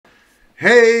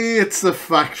Hey, it's the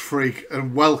Fact Freak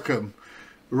and welcome.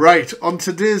 Right, on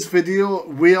today's video,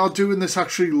 we are doing this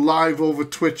actually live over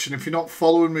Twitch, and if you're not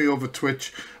following me over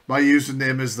Twitch, my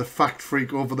username is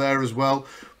TheFactFreak over there as well.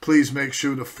 Please make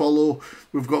sure to follow.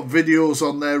 We've got videos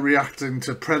on there reacting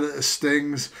to predator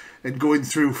stings and going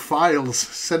through files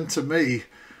sent to me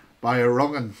by a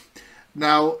wrong'un.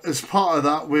 Now, as part of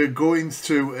that, we're going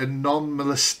through a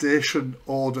non-molestation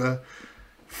order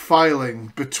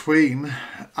filing between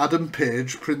Adam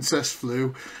Page, Princess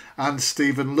Flu, and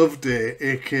Stephen Loveday,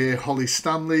 aka Holly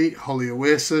Stanley, Holly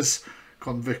Oasis,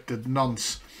 convicted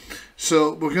nonce.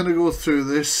 So we're going to go through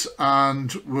this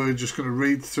and we're just going to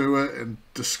read through it and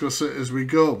discuss it as we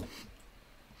go.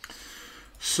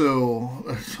 So,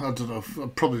 I don't know, I'll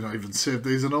probably not even save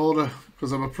these in order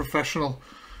because I'm a professional,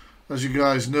 as you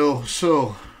guys know.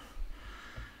 So,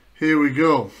 here we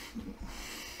go.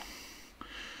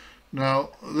 Now,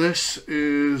 this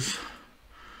is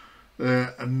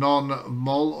a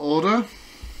non-mol order.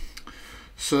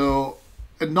 So,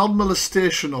 a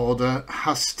non-molestation order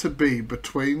has to be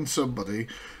between somebody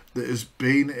that has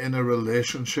been in a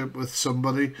relationship with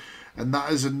somebody, and that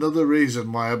is another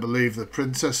reason why I believe that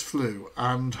Princess Flu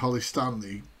and Holly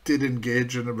Stanley did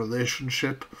engage in a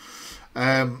relationship.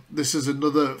 This is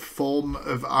another form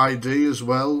of ID as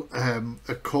well,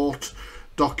 a court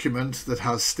document that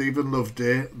has Stephen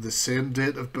Loveday, the same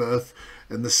date of birth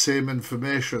and the same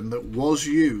information that was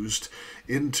used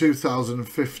in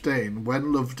 2015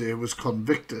 when Loveday was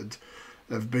convicted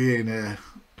of being a,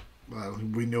 well,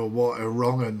 we know what, a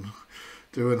wrong'un,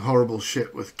 doing horrible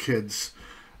shit with kids.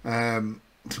 Got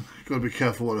to be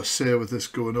careful what I say with this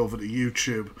going over to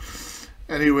YouTube.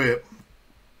 Anyway,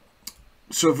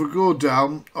 so if we go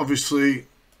down, obviously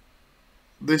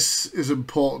this is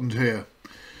important here.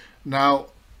 Now,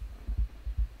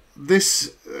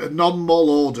 this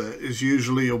non-mol order is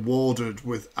usually awarded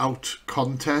without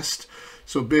contest,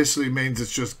 so basically means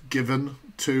it's just given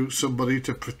to somebody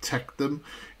to protect them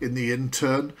in the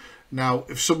intern. Now,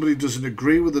 if somebody doesn't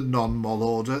agree with a non-mol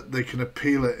order, they can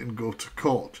appeal it and go to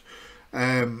court.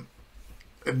 And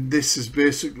this is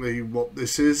basically what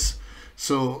this is.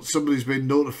 So somebody's been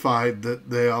notified that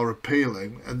they are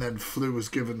appealing, and then Flu was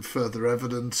given further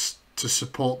evidence to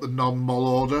support the non-mol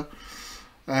order.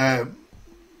 Hey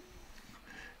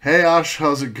Ash,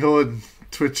 how's it going?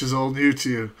 Twitch is all new to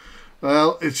you.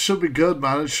 Well, it should be good,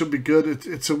 man. It should be good.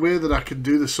 It's a way that I can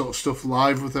do this sort of stuff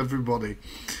live with everybody.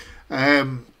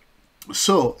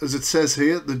 So, as it says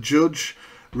here, the judge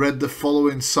read the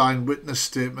following signed witness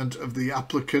statement of the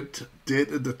applicant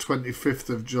dated the 25th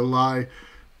of July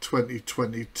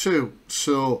 2022.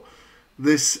 So,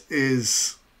 this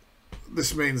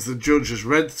means the judge has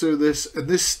read through this, and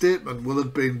this statement will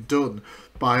have been done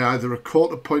by either a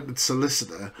court-appointed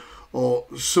solicitor or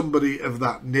somebody of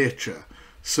that nature.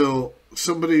 So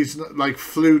somebody's like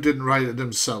Flu didn't write it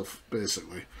himself,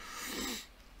 basically.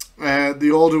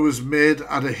 The order was made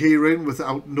at a hearing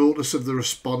without notice of the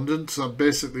respondent. So that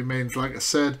basically means, like I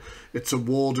said, it's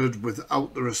awarded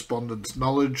without the respondent's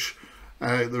knowledge.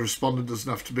 The respondent doesn't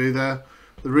have to be there.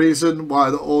 The reason why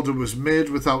the order was made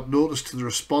without notice to the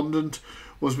respondent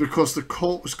was because the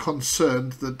court was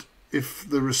concerned that if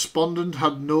the respondent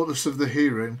had notice of the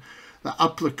hearing, the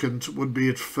applicant would be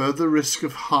at further risk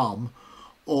of harm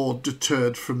or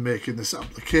deterred from making this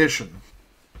application,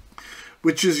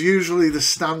 which is usually the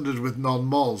standard with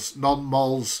non-mols.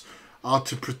 Non-mols are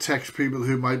to protect people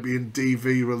who might be in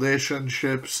DV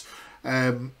relationships,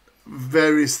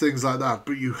 various things like that,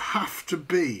 but you have to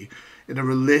be in a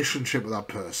relationship with that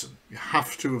person. You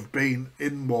have to have been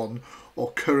in one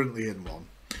or currently in one.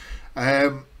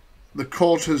 The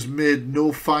court has made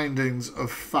no findings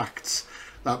of facts.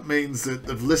 That means that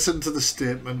they've listened to the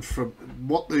statement. From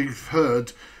what they've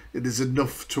heard, it is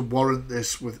enough to warrant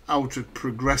this without it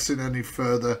progressing any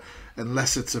further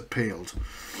unless it's appealed.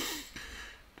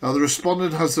 Now, the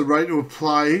respondent has the right to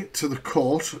apply to the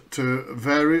court to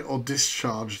vary or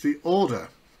discharge the order.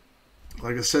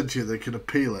 Like I said to you, they can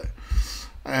appeal it.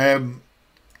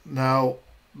 Now,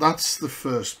 that's the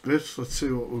first bit. Let's see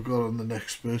what we've got on the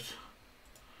next bit.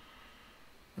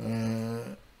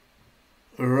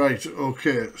 Right,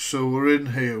 okay, so we're in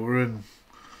here,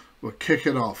 we're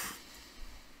kicking off.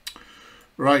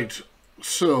 Right,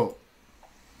 so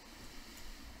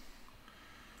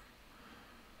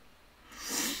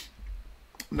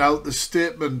now the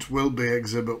statement will be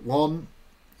Exhibit 1,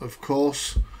 of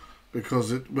course,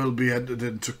 because it will be entered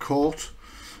into court.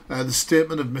 The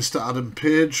statement of Mr. Adam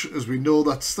Page, as we know,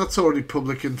 that's already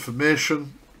public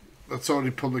information. That's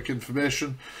already public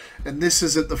information. And this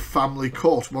is at the family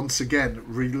court. Once again,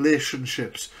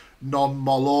 relationships,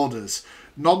 non-mol orders.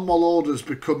 Non-mol orders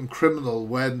become criminal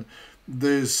when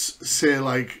there's, say,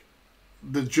 like,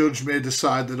 the judge may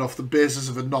decide that off the basis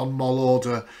of a non-mol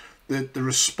order that the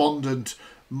respondent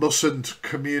mustn't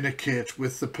communicate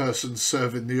with the person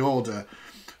serving the order,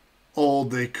 or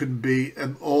they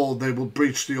will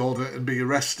breach the order and be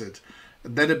arrested.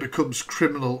 And then it becomes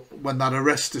criminal when that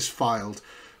arrest is filed.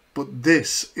 But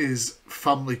this is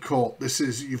family court. This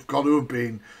is, you've got to have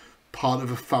been part of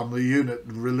a family unit,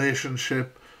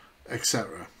 relationship,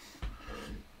 etc.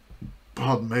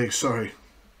 Pardon me, sorry.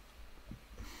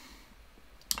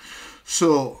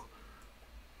 So,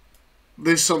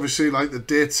 this obviously, like the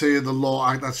dates here, the Law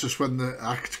Act, that's just when the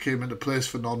Act came into place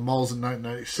for non-mols in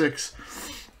 1996.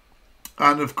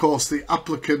 And of course, the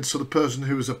applicant, so the person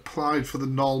who has applied for the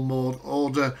non-mol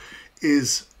order,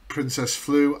 is Princess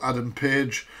Flew, Adam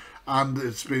Page, and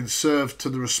it's been served to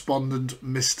the respondent,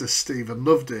 Mr. Stephen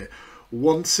Loveday.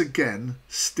 Once again,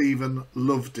 Stephen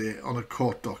Loveday on a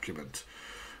court document.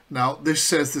 Now, this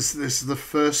says this is the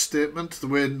first statement. The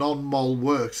way non-mol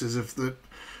works is if the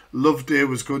Loveday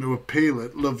was going to appeal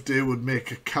it, Loveday would make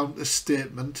a counter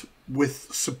statement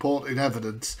with supporting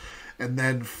evidence, and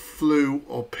then Flew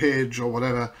or Page or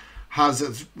whatever has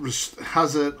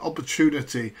an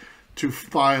opportunity to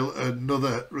file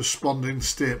another responding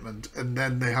statement, and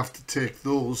then they have to take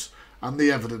those and the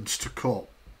evidence to court.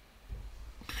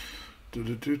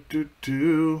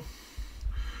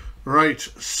 Right,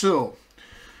 so,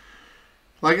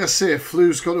 like I say,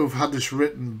 Flew's got to have had this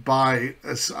written by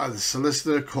a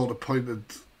solicitor, court-appointed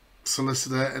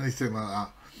solicitor, anything like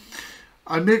that.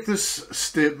 I make this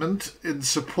statement in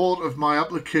support of my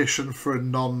application for a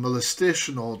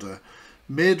non-molestation order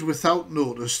made without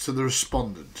notice to the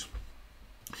respondent.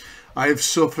 I have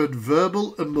suffered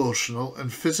verbal, emotional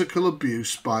and physical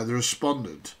abuse by the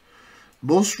respondent,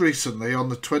 most recently on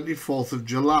the 24th of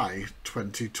July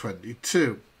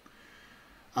 2022.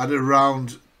 At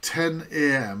around 10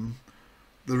 AM,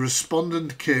 the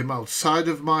respondent came outside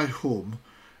of my home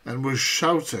and was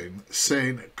shouting,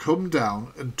 saying, "Come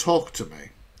down and talk to me."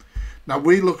 Now,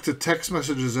 we looked at text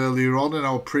messages earlier on in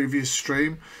our previous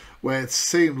stream where it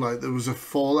seemed like there was a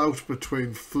fallout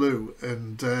between Flew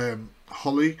and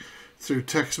Holly through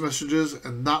text messages,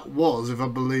 and that was, if I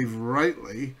believe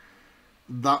rightly,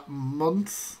 that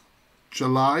month,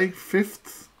 July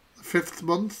 5th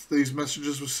month, these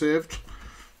messages were saved.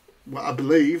 Well, I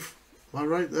believe. Am I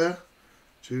right there?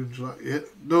 June, July, yeah.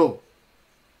 No,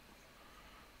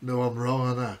 I'm wrong,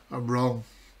 aren't I? I'm wrong.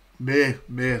 May,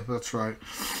 that's right.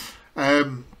 At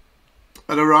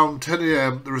around 10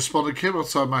 AM, the respondent came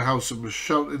outside my house and was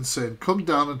shouting, saying, "Come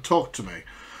down and talk to me."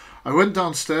 I went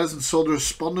downstairs and saw the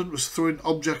respondent was throwing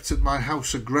objects at my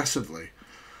house aggressively.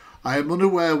 I am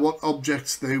unaware what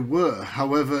objects they were,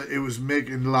 however, it was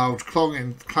making loud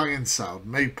clanging sound.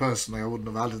 Me personally, I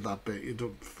wouldn't have added that bit, you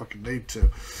don't fucking need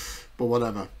to, but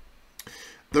whatever.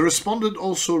 The respondent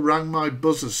also rang my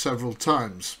buzzer several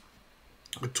times.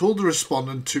 I told the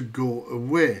respondent to go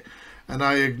away, and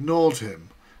I ignored him.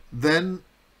 Then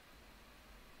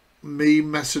me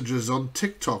messages on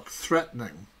TikTok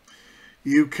threatening,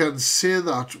 "You can say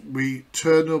that we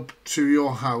turn up to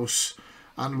your house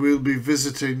and we'll be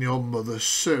visiting your mother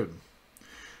soon."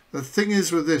 The thing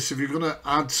is with this, if you're going to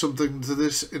add something to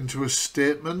this into a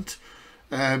statement,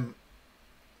 and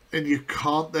you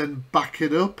can't then back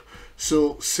it up,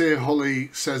 so say Holly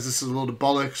says this is a load of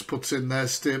bollocks, puts in their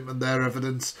statement, their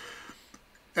evidence,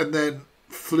 and then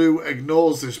Flew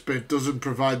ignores this bit, doesn't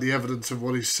provide the evidence of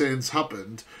what he's saying's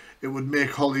happened, it would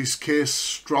make Holly's case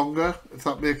stronger, if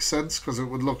that makes sense, because it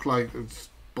would look like it's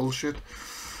bullshit.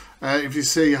 If you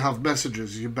say you have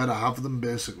messages, you better have them,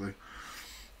 basically.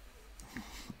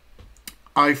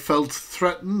 I felt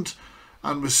threatened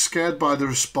and was scared by the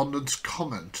respondent's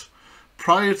comment.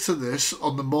 Prior to this,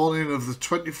 on the morning of the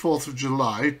 24th of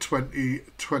July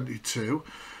 2022,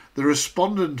 the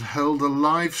respondent held a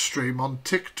live stream on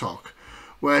TikTok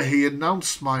where he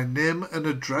announced my name and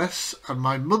address and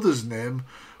my mother's name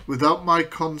without my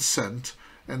consent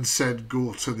and said,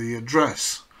 "Go to the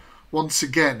address." Once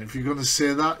again, if you're going to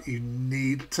say that, you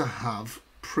need to have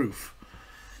proof.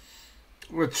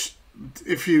 Which,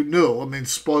 if you know, I mean,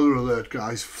 spoiler alert,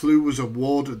 guys, Flew was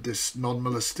awarded this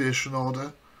non-molestation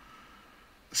order.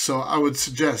 So I would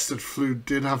suggest that Flew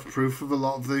did have proof of a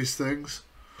lot of these things.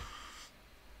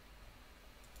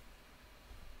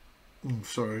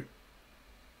 Sorry.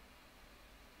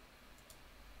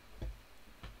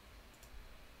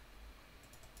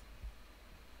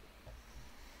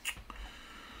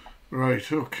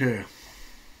 Right, okay.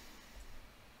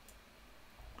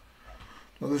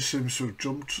 Now this seems to have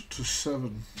jumped to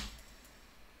 7.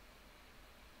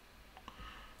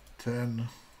 10.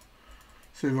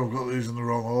 See if I've got these in the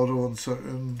wrong order, 1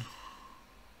 second.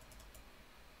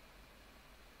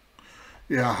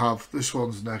 Yeah, I have. This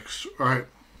one's next. Right.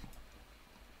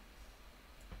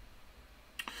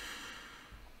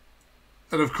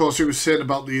 And of course, he was saying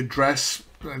about the address,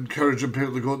 encouraging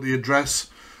people to go to the address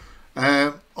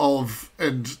and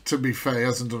to be fair, he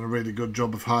hasn't done a really good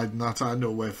job of hiding that. I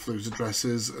know where Flu's address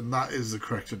is, and that is the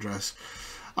correct address.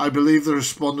 I believe the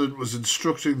respondent was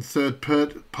instructing third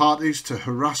parties to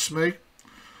harass me.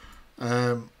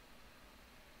 1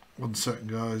 second,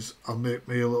 guys. I'll make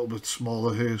me a little bit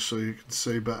smaller here so you can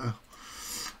see better.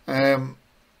 On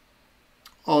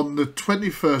the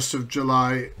 21st of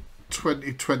July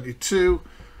 2022,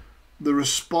 the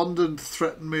respondent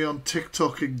threatened me on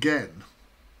TikTok again.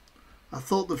 I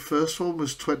thought the first one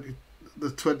was the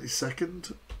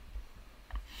 22nd.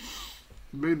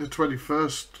 I mean the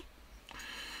 21st.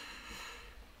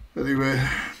 Anyway,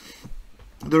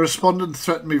 the respondent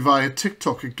threatened me via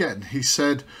TikTok again. He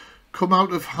said, "Come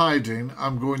out of hiding,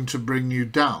 I'm going to bring you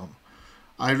down."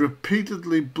 I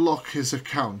repeatedly block his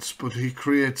accounts, but he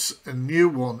creates a new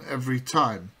one every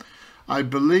time. I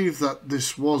believe that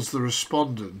this was the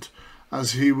respondent,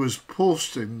 as he was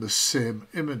posting the same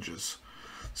images.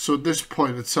 So at this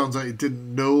point, it sounds like he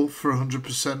didn't know for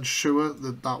 100% sure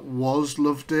that that was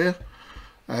Loveday,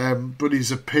 but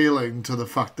he's appealing to the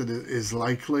fact that it is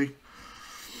likely.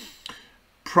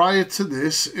 Prior to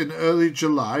this, in early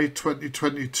July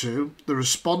 2022, the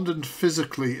respondent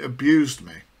physically abused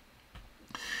me.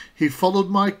 He followed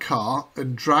my car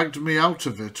and dragged me out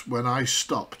of it when I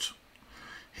stopped.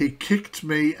 He kicked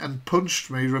me and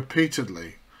punched me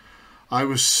repeatedly. I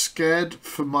was scared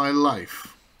for my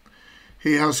life.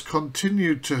 He has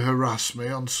continued to harass me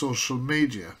on social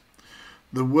media.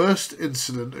 The worst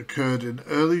incident occurred in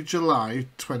early July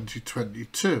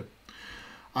 2022.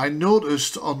 I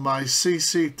noticed on my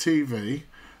CCTV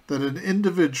that an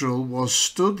individual was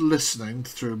stood listening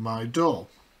through my door.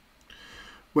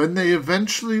 When they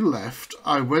eventually left,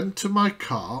 I went to my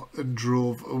car and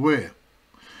drove away.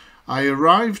 I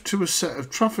arrived to a set of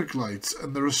traffic lights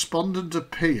and the respondent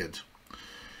appeared.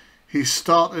 He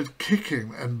started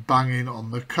kicking and banging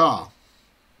on the car.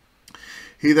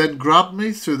 He then grabbed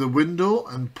me through the window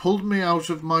and pulled me out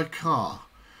of my car.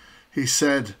 He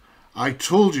said, "I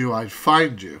told you I'd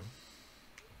find you."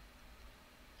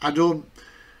 I don't,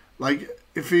 like,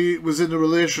 if he was in a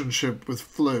relationship with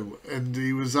Flu and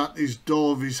he was at his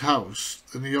door of his house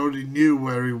and he already knew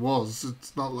where he was,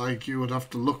 it's not like you would have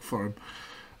to look for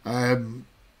him.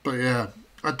 But yeah,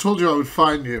 "I told you I would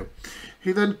find you."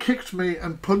 He then kicked me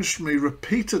and punched me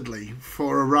repeatedly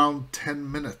for around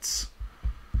 10 minutes.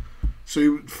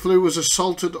 So Flu was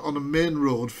assaulted on a main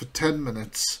road for 10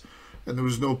 minutes and there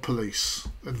was no police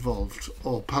involved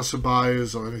or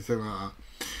passerbyers or anything like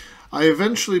that. I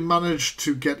eventually managed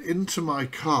to get into my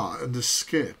car and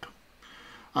escape.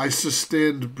 I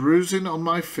sustained bruising on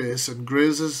my face and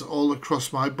grazes all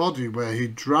across my body where he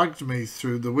dragged me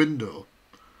through the window.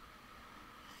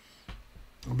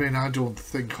 I mean, I don't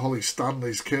think Holly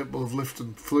Stanley's capable of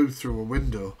lifting Flu through a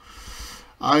window.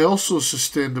 I also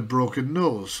sustained a broken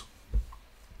nose.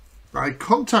 I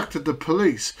contacted the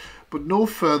police, but no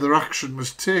further action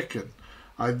was taken.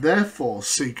 I therefore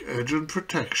seek urgent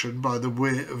protection by the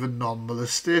way of a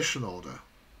non-molestation order.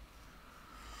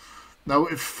 Now,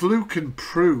 if Flu can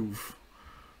prove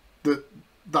that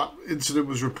that incident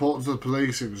was reported to the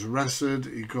police, he was arrested,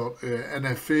 he got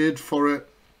NFA'd for it,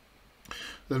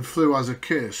 then Flu has a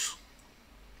case.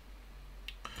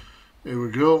 Here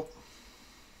we go.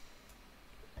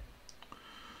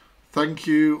 Thank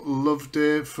you,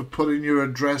 Loveday, for putting your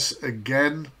address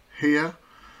again here.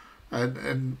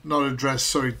 And not address,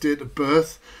 sorry, date of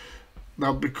birth.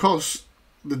 Now, because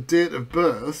the date of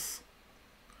birth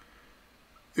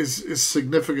is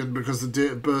significant, because the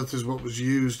date of birth is what was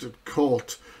used at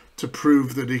court to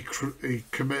prove that he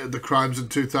committed the crimes in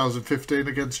 2015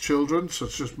 against children, so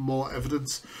it's just more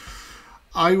evidence.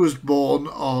 I was born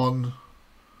on,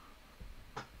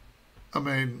 I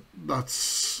mean,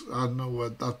 that's, I don't know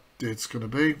what that date's going to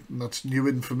be, and that's new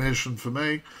information for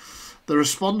me. The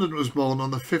respondent was born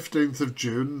on the 15th of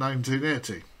June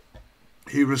 1980.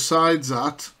 He resides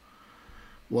at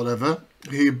whatever.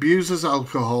 He abuses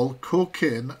alcohol,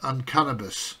 cocaine and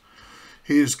cannabis.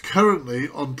 He is currently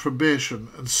on probation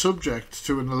and subject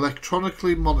to an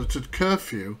electronically monitored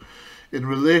curfew in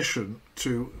relation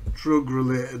to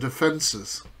drug-related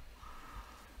offences.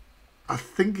 I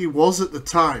think he was at the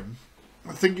time.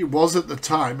 I think he was at the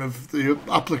time of the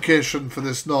application for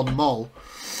this non-mol.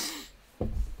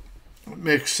 It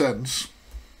makes sense.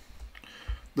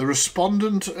 The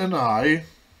respondent and I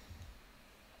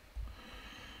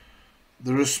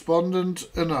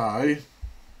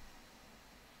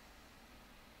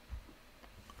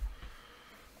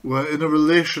were in a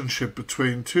relationship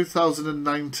between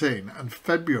 2019 and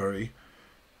February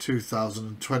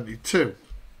 2022.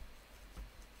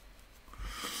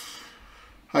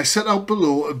 I set out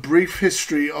below a brief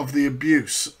history of the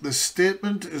abuse. The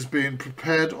statement is being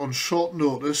prepared on short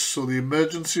notice so the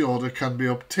emergency order can be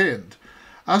obtained.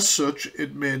 As such,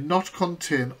 it may not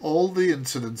contain all the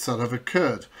incidents that have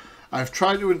occurred. I've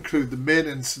tried to include the main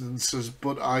incidences,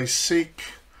 but I seek,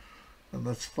 and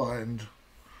let's find,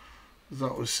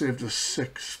 that was saved as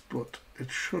 6, but it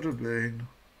should have been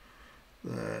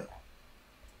there.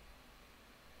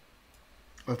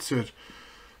 That's it.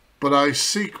 But I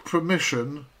seek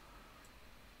permission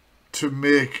to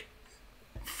make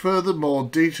furthermore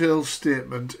detailed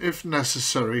statement, if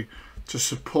necessary, to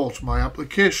support my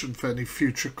application for any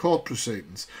future court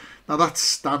proceedings. Now that's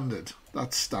standard.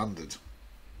 That's standard.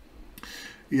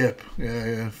 Yep.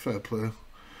 Yeah, fair play.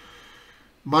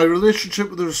 My relationship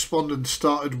with the respondent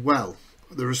started well.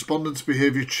 The respondent's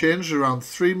behaviour changed around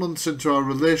 3 months into our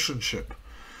relationship.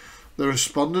 The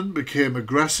respondent became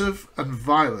aggressive and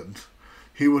violent.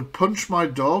 He would punch my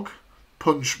dog,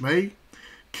 punch me,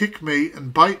 kick me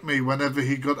and bite me whenever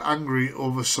he got angry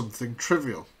over something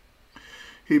trivial.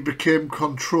 He became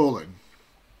controlling.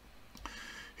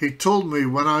 He told me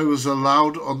when I was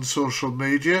allowed on social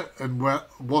media and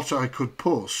what I could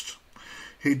post.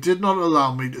 He did not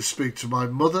allow me to speak to my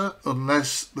mother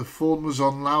unless the phone was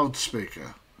on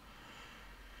loudspeaker.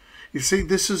 You see,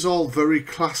 this is all very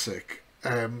classic.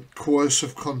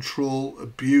 Coercive control,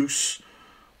 abuse,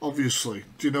 obviously.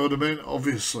 Do you know what I mean?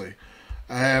 Obviously.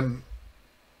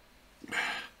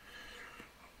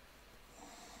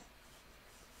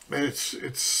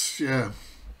 Yeah.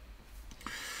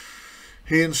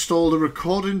 He installed a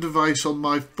recording device on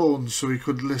my phone so he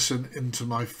could listen into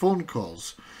my phone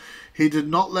calls. He did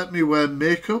not let me wear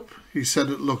makeup. He said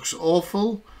it looks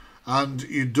awful and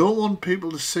you don't want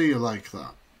people to see you like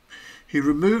that. He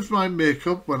removed my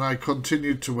makeup when I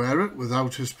continued to wear it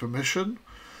without his permission.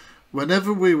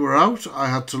 Whenever we were out, I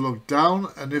had to look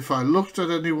down, and if I looked at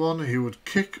anyone, he would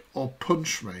kick or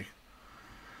punch me.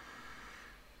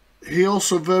 He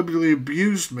also verbally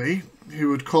abused me. He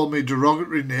would call me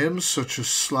derogatory names such as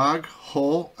slag,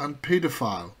 whore, and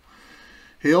paedophile.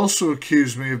 He also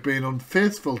accused me of being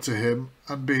unfaithful to him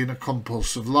and being a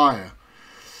compulsive liar.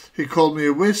 He called me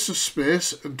a waste of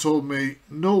space and told me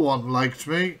no one liked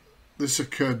me. This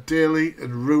occurred daily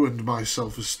and ruined my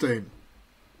self-esteem.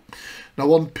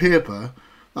 Now, on paper,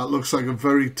 that looks like a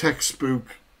very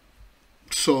textbook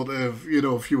sort of,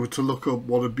 if you were to look up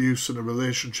what abuse in a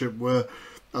relationship were,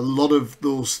 a lot of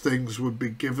those things would be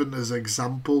given as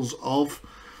examples of.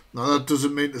 Now, that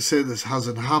doesn't mean to say this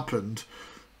hasn't happened,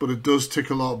 but it does tick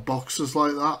a lot of boxes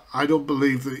like that. I don't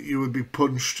believe that you would be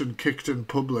punched and kicked in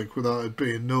public without it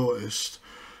being noticed,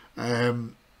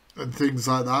 and things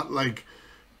like that, like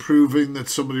proving that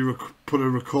somebody put a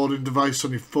recording device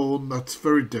on your phone. That's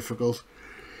very difficult.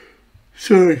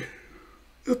 Sorry,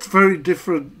 it's very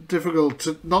difficult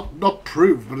to not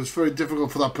prove, but it's very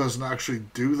difficult for that person to actually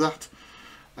do that.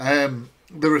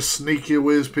 There are sneakier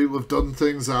ways people have done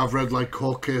things. I've read like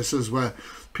court cases where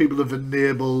people have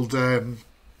enabled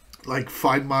like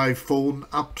Find My Phone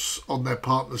apps on their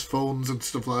partner's phones and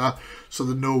stuff like that, so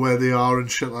they know where they are and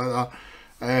shit like that.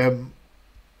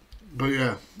 But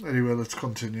yeah, anyway, let's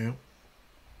continue.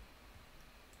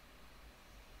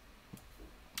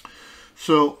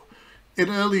 So, in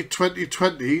early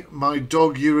 2020, my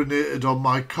dog urinated on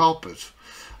my carpet.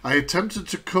 I attempted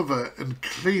to cover and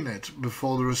clean it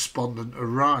before the respondent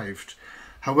arrived.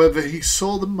 However, he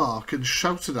saw the mark and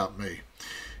shouted at me.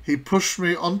 He pushed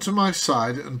me onto my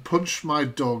side and punched my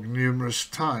dog numerous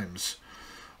times.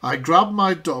 I grabbed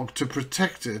my dog to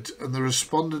protect it and the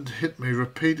respondent hit me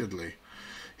repeatedly.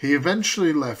 He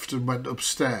eventually left and went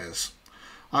upstairs.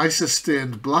 I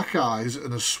sustained black eyes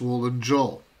and a swollen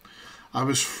jaw. I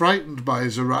was frightened by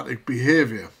his erratic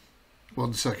behaviour.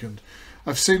 1 second.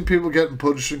 I've seen people getting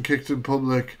punched and kicked in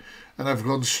public and I've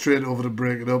gone straight over to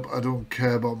break it up. I don't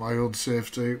care about my own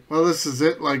safety. Well, this is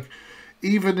it. Like,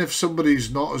 even if somebody's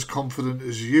not as confident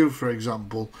as you, for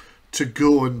example, to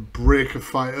go and break a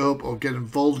fight up or get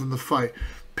involved in the fight,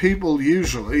 people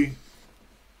usually...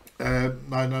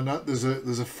 no, there's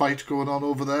a fight going on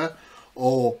over there,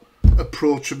 or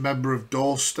approach a member of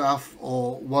door staff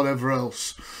or whatever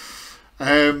else.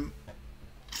 I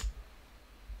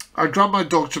grabbed my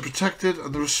dog to protect it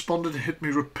and the respondent hit me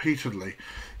repeatedly.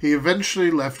 He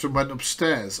eventually left and went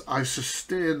upstairs. I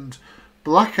sustained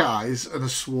black eyes and a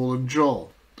swollen jaw.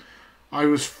 I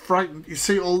was frightened. You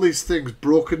see all these things,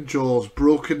 broken jaws,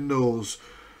 broken nose,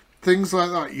 things like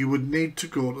that, you would need to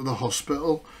go to the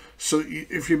hospital. So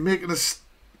if you're making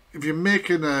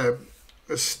a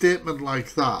a statement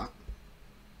like that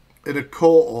in a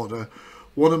court order,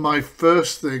 one of my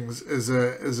first things as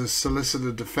a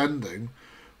solicitor defending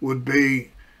would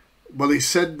be, well, he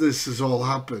said this has all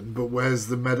happened, but where's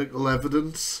the medical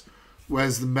evidence?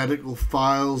 Where's the medical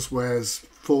files? Where's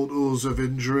photos of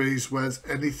injuries? Where's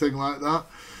anything like that?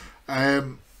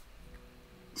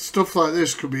 Stuff like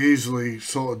this could be easily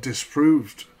sort of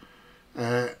disproved.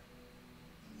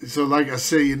 So like I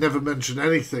say, you never mention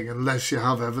anything unless you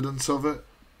have evidence of it.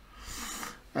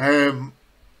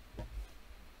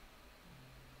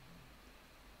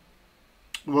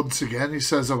 Once again, he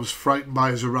says, I was frightened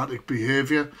by his erratic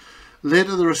behaviour.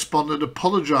 Later, the respondent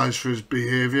apologised for his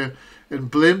behaviour and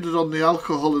blamed it on the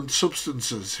alcohol and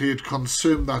substances he had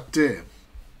consumed that day.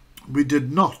 We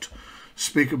did not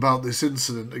speak about this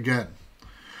incident again.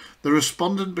 The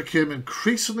respondent became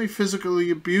increasingly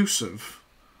physically abusive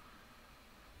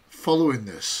following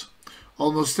this.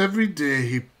 Almost every day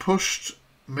he pushed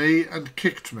me and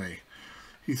kicked me.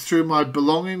 He threw my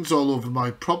belongings all over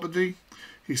my property.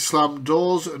 He slammed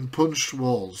doors and punched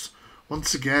walls.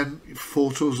 Once again,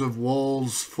 photos of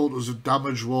walls, photos of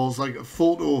damaged walls, like a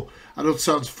photo, I know it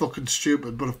sounds fucking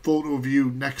stupid, but a photo of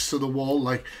you next to the wall,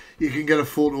 like you can get a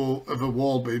photo of a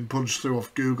wall being punched through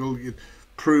off Google, you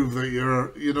prove that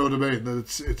you're, you know what I mean,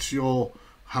 that it's your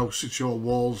house, it's your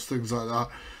walls, things like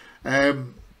that.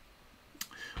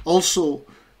 Also,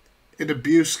 in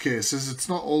abuse cases, it's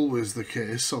not always the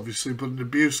case, obviously, but in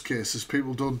abuse cases,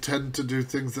 people don't tend to do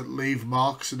things that leave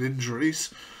marks and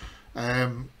injuries,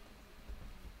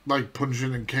 like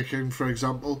punching and kicking, for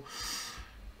example.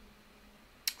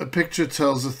 A picture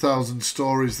tells 1,000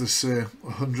 stories, they say.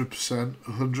 100%,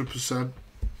 100%.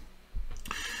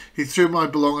 He threw my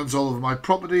belongings all over my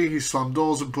property. He slammed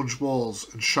doors and punched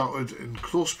walls and shouted in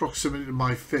close proximity to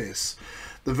my face.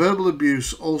 The verbal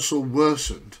abuse also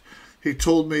worsened. He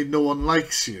told me no one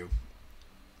likes you.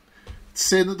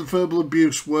 Saying that the verbal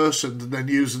abuse worsened and then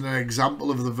using an example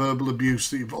of the verbal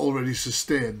abuse that you've already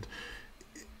sustained.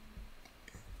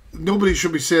 Nobody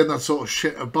should be saying that sort of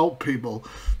shit about people,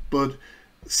 but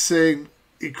saying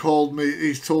he told me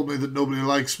that nobody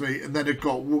likes me, and then it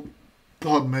got,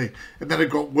 pardon me, and then it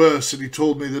got worse, and he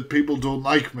told me that people don't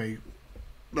like me.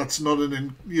 That's not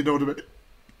you know what I mean?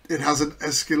 It hasn't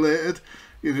escalated.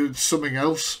 It's something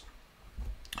else.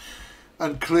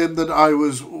 And claimed that I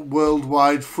was a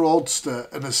worldwide fraudster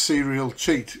and a serial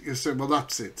cheat. You say, well,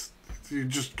 that's it. You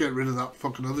just get rid of that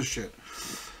fucking other shit.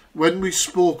 When we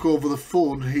spoke over the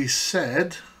phone, he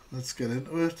said, let's get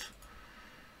into it.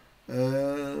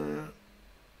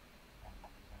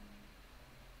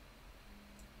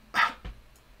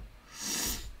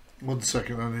 1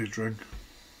 second, I need a drink.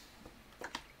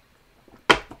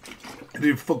 I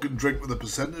need a fucking drink with a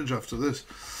percentage after this.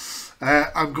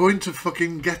 I'm going to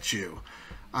fucking get you.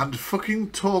 And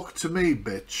fucking talk to me,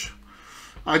 bitch.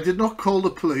 I did not call the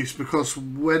police because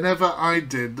whenever I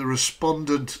did, the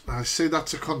respondent... I say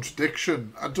that's a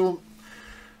contradiction.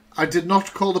 I did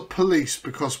not call the police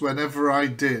because whenever I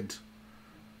did.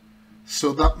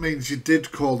 So that means you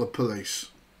did call the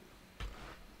police.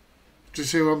 Do you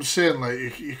see what I'm saying?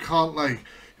 Like, you can't, like...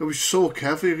 You'll be so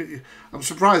careful. I'm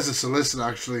surprised the solicitor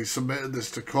actually submitted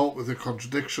this to court with a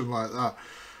contradiction like that.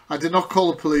 I did not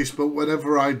call the police, but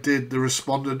whenever I did, the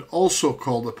respondent also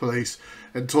called the police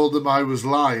and told them I was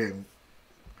lying.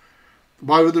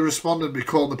 Why would the respondent be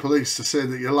calling the police to say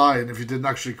that you're lying if you didn't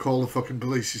actually call the fucking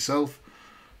police yourself?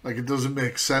 Like, it doesn't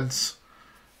make sense.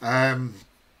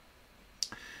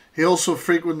 He also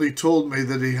frequently told me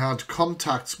that he had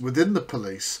contacts within the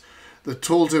police that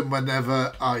told him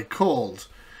whenever I called.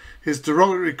 His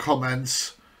derogatory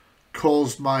comments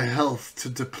caused my health to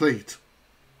deplete.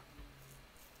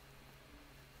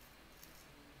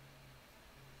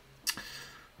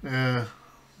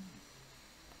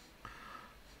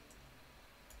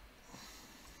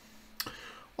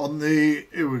 On the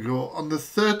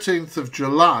 13th of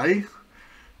July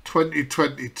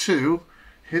 2022,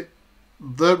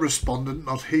 the respondent,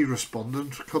 not he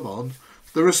respondent, come on,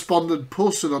 the respondent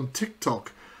posted on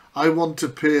TikTok, I want to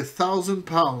pay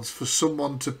 £1,000 for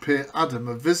someone to pay Adam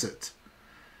a visit.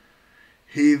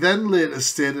 He then later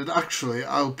stated, actually,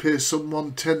 I'll pay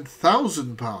someone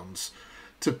 £10,000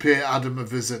 to pay Adam a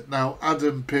visit. Now,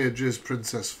 Adam Page is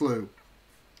Princess Flu.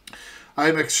 I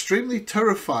am extremely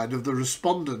terrified of the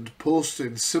respondent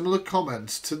posting similar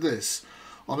comments to this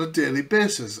on a daily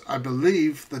basis. I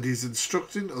believe that he's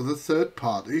instructing other third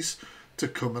parties to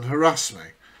come and harass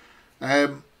me.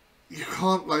 You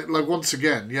can't, like once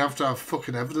again, you have to have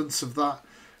fucking evidence of that.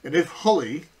 And if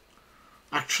Holly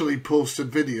actually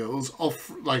posted videos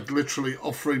like literally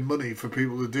offering money for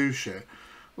people to do shit,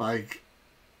 like,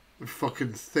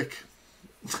 fucking thick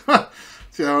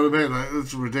Do you know what I mean? Like,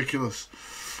 it's ridiculous.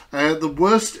 The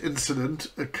worst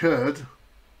incident occurred.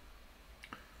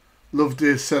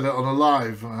 Loveday said it on a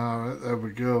live. Alright, there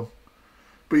we go.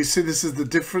 But you see, this is the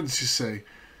difference, you see.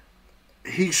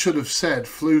 He should have said,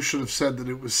 Flew should have said that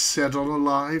it was said on a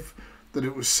live, and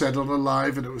it was said on a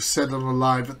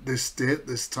live at this date,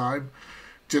 this time.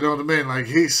 Do you know what I mean? Like,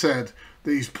 he said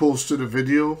that he's posted a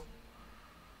video,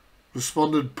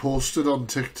 posted on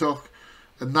TikTok,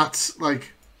 and that's,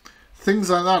 like, things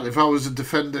like that. If I was a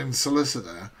defending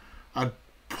solicitor, I'd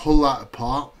pull that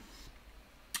apart.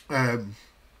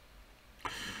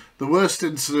 The worst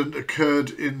incident occurred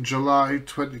in July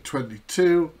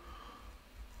 2022.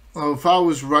 Well, if I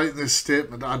was writing this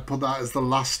statement, I'd put that as the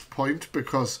last point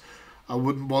because I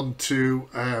wouldn't want to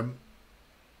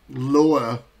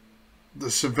lower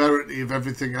the severity of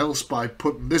everything else by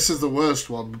putting this is the worst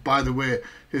one. But by the way,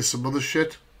 here's some other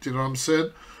shit. Do you know what I'm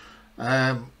saying?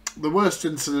 The worst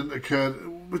incident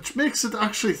occurred, which makes it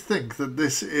actually think that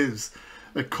this is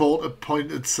a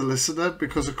court-appointed solicitor,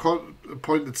 because a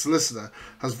court-appointed solicitor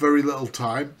has very little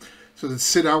time. So they'd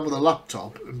sit down with a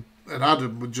laptop and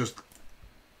Adam would just,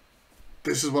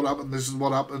 this is what happened, this is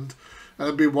what happened. And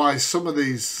it'd be why some of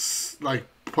these, like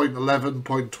point 11,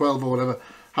 point 12 or whatever,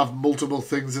 have multiple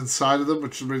things inside of them,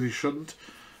 which really shouldn't.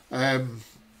 Yeah,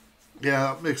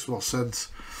 that makes more sense.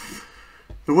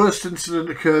 The worst incident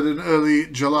occurred in early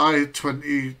July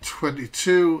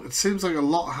 2022. It seems like a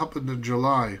lot happened in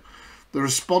July. The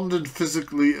respondent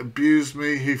physically abused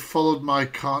me. He followed my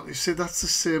car. You see, that's the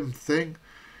same thing.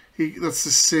 That's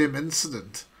the same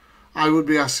incident. I would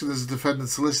be asking as a defendant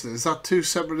solicitor, is that two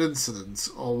separate incidents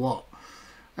or what?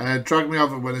 Dragged me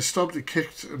over when he stopped. He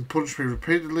kicked and punched me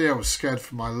repeatedly. I was scared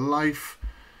for my life.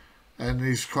 And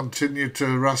he's continued to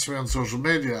harass me on social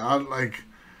media.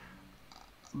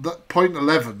 That point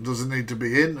 11 doesn't need to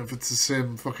be in if it's the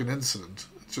same fucking incident.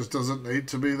 It just doesn't need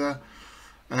to be there.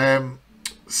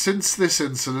 Since this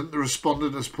incident, the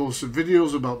respondent has posted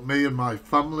videos about me and my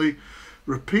family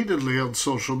repeatedly on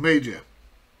social media.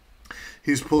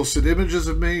 He's posted images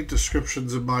of me,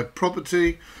 descriptions of my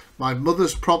property, my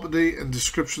mother's property, and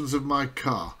descriptions of my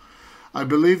car. I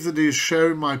believe that he is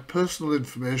sharing my personal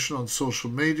information on social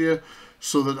media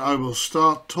so that I will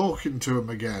start talking to him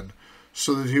again,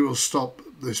 so that he will stop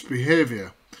this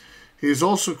behaviour. He has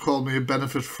also called me a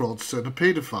benefit fraudster and a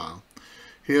paedophile.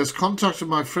 He has contacted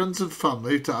my friends and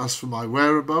family to ask for my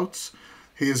whereabouts.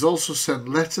 He has also sent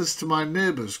letters to my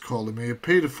neighbours calling me a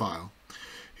paedophile.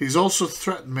 He's also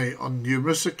threatened me on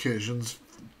numerous occasions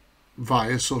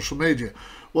via social media.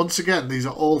 Once again, these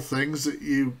are all things that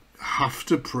you have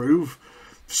to prove.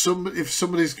 If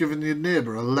somebody's given your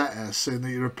neighbour a letter saying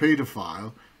that you're a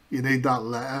paedophile, you need that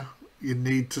letter. You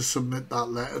need to submit that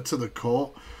letter to the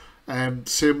court.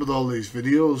 Same with all these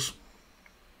videos.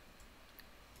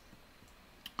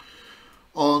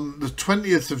 On the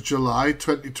 20th of July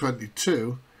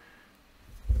 2022,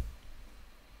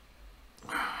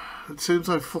 it seems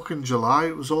like fucking July.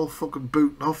 It was all fucking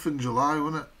booting off in July,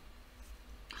 wasn't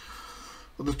it?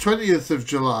 On the 20th of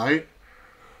July,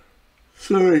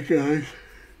 sorry guys.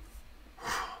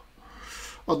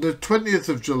 On the 20th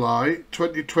of July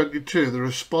 2022, the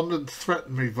respondent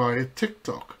threatened me via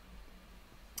TikTok.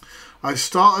 I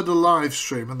started a live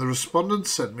stream and the respondent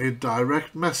sent me a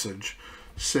direct message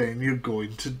saying you're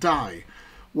going to die.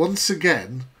 Once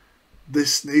again,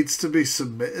 this needs to be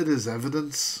submitted as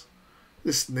evidence.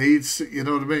 This needs to, you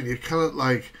know what I mean? You cannot,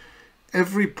 like,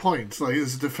 every point, like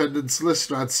as a defendant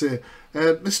solicitor, I'd say,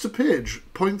 Mr. Page,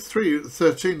 point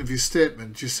 13 of your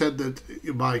statement, you said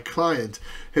that my client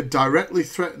had directly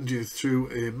threatened you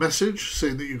through a message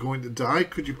saying that you're going to die.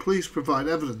 Could you please provide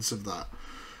evidence of that?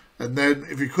 And then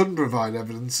if you couldn't provide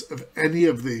evidence of any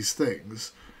of these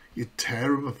things, you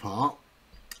tear them apart.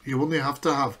 You only have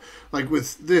to have, like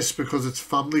with this, because it's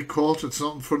family court, it's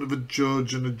not in front of a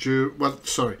judge and a jury. Well,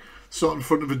 sorry, it's not in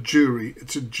front of a jury,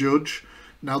 it's a judge.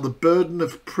 Now, the burden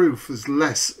of proof is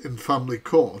less in family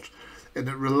court, and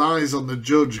it relies on the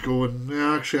judge going,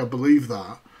 yeah, actually, I believe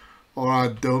that, or I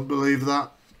don't believe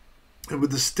that. And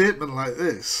with a statement like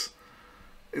this,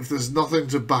 if there's nothing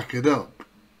to back it up,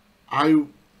 I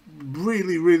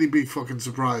really be fucking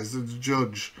surprised at the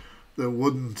judge that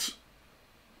wouldn't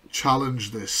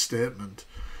challenge this statement.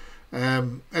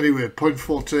 Anyway, point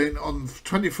 14, on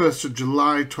 21st of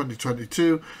July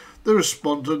 2022, the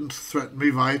respondent threatened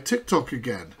me via TikTok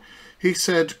again. He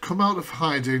said, come out of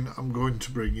hiding, I'm going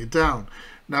to bring you down.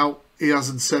 Now, he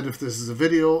hasn't said if this is a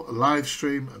video, a live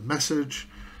stream, a message.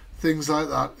 Things like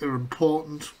that are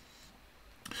important.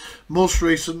 Most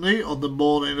recently, on the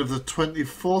morning of the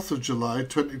 24th of July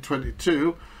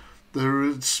 2022, the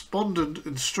respondent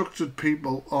instructed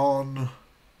people on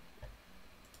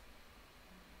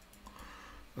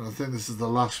And I think this is the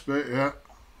last bit, yeah.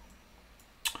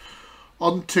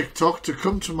 On TikTok to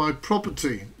come to my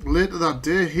property. Later that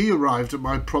day, he arrived at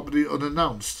my property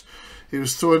unannounced. He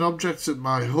was throwing objects at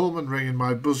my home and ringing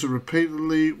my buzzer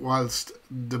repeatedly whilst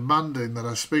demanding that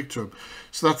I speak to him.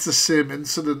 So that's the same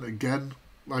incident again.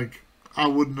 Like, I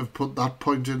wouldn't have put that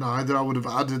point in either. I would have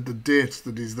added the date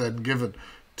that he's then given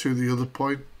to the other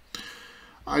point.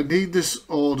 I need this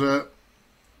order.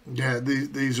 Yeah,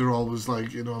 these are always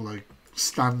like, you know, like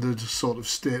standard sort of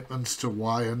statements to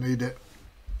why I need it.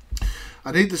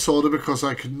 I need this order because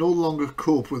I can no longer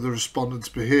cope with the respondent's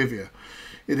behaviour.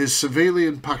 It is severely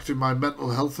impacting my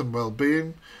mental health and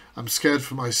well-being. I'm scared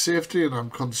for my safety and I'm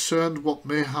concerned what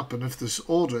may happen if this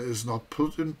order is not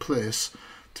put in place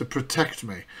to protect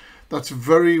me. That's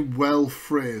very well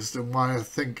phrased, and why I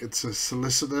think it's a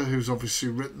solicitor who's obviously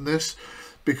written this,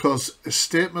 because a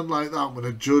statement like that, when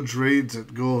a judge reads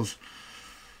it, goes,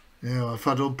 you know, if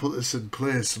I don't put this in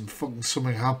place and fucking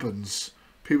something happens,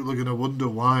 people are going to wonder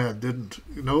why I didn't.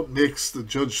 You know, it makes the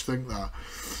judge think that.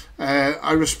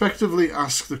 I respectfully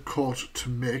ask the court to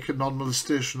make a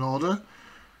non-molestation order.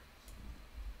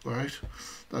 Right?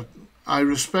 I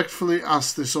respectfully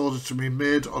ask this order to be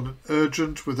made on an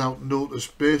urgent, without notice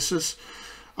basis.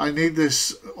 I need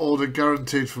this order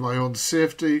guaranteed for my own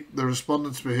safety. The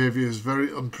respondent's behaviour is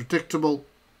very unpredictable,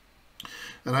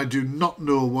 and I do not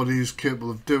know what he is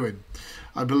capable of doing.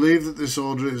 I believe that this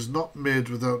order is not made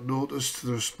without notice to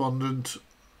the respondent.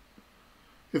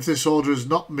 If this order is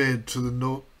not made to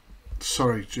the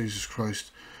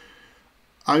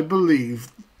I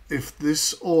believe if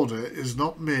this order is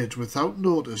not made without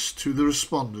notice to the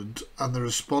respondent, and the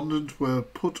respondent were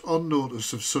put on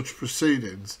notice of such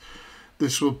proceedings,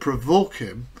 this will provoke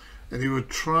him, and he would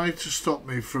try to stop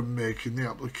me from making the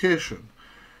application.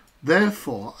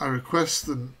 Therefore, I request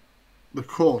the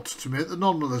court to make the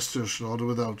non-molestation order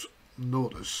without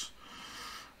notice.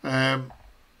 And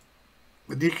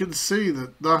you can see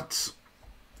that that's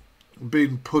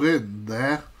been put in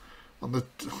there on the...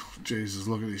 Jesus,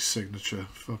 look at his signature.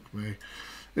 Fuck me.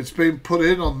 It's been put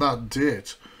in on that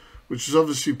date, which is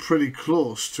obviously pretty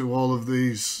close to all of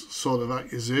these sort of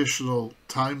accusational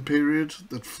time period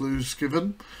that Flu's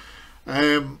given.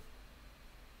 Yeah,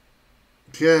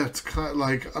 it's kind of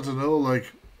like, I don't know,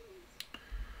 like,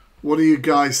 what do you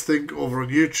guys think over on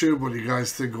YouTube? What do you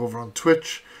guys think over on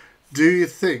Twitch? Do you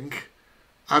think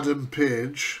Adam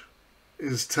Page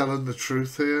is telling the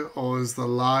truth here, or is the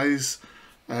lies?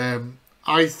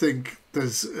 I think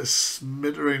there's a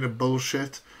smattering of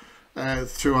bullshit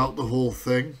throughout the whole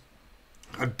thing.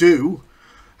 I do,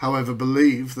 however,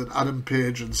 believe that Adam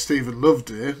Page and Stephen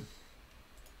Loveday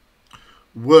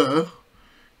were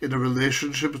in a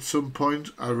relationship at some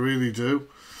point. I really do.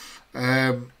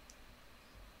 I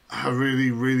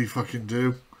really, really fucking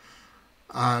do.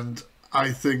 And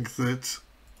I think that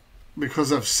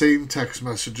because I've seen text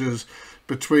messages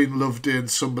between Loveday and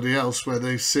somebody else where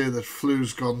they say that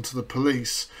Flu's gone to the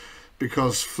police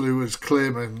because Flu is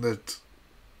claiming that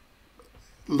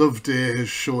Loveday has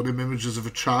shown him images of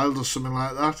a child or something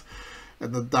like that,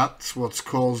 and that that's what's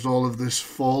caused all of this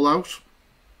fallout.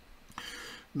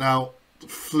 Now,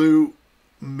 Flu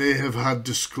may have had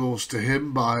disclosed to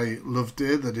him by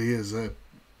Loveday that he is a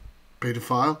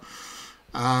paedophile,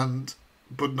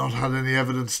 but not had any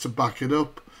evidence to back it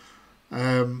up.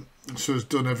 So has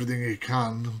done everything he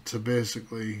can to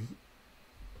basically,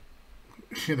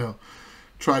 you know,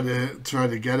 try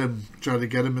to get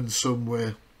him in some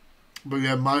way. But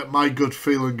yeah, my gut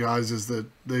feeling, guys, is that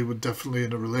they were definitely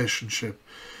in a relationship.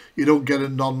 You don't get a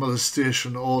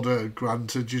non-molestation order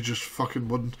granted. You just fucking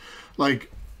wouldn't.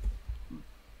 Like,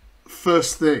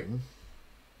 first thing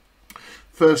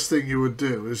you would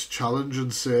do is challenge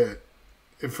and say,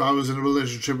 if I was in a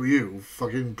relationship with you,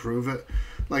 fucking prove it.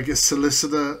 Like, a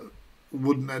solicitor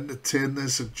wouldn't entertain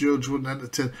this, a judge wouldn't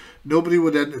entertain. Nobody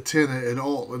would entertain it at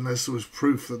all unless there was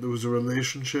proof that there was a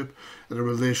relationship and a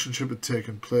relationship had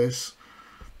taken place.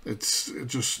 It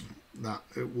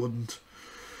wouldn't.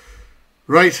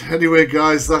 Right, anyway,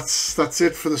 guys, that's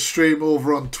it for the stream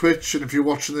over on Twitch. And if you're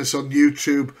watching this on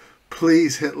YouTube,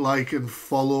 please hit like and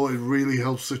follow. It really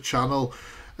helps the channel,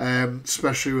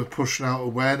 especially with pushing out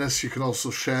awareness. You can also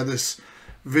share this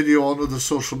video on other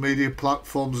social media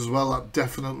platforms as well. That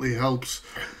definitely helps.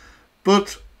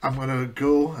 But I'm going to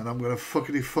go and I'm going to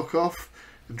fuck off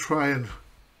and try and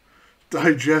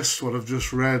digest what I've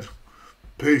just read.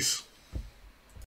 Peace.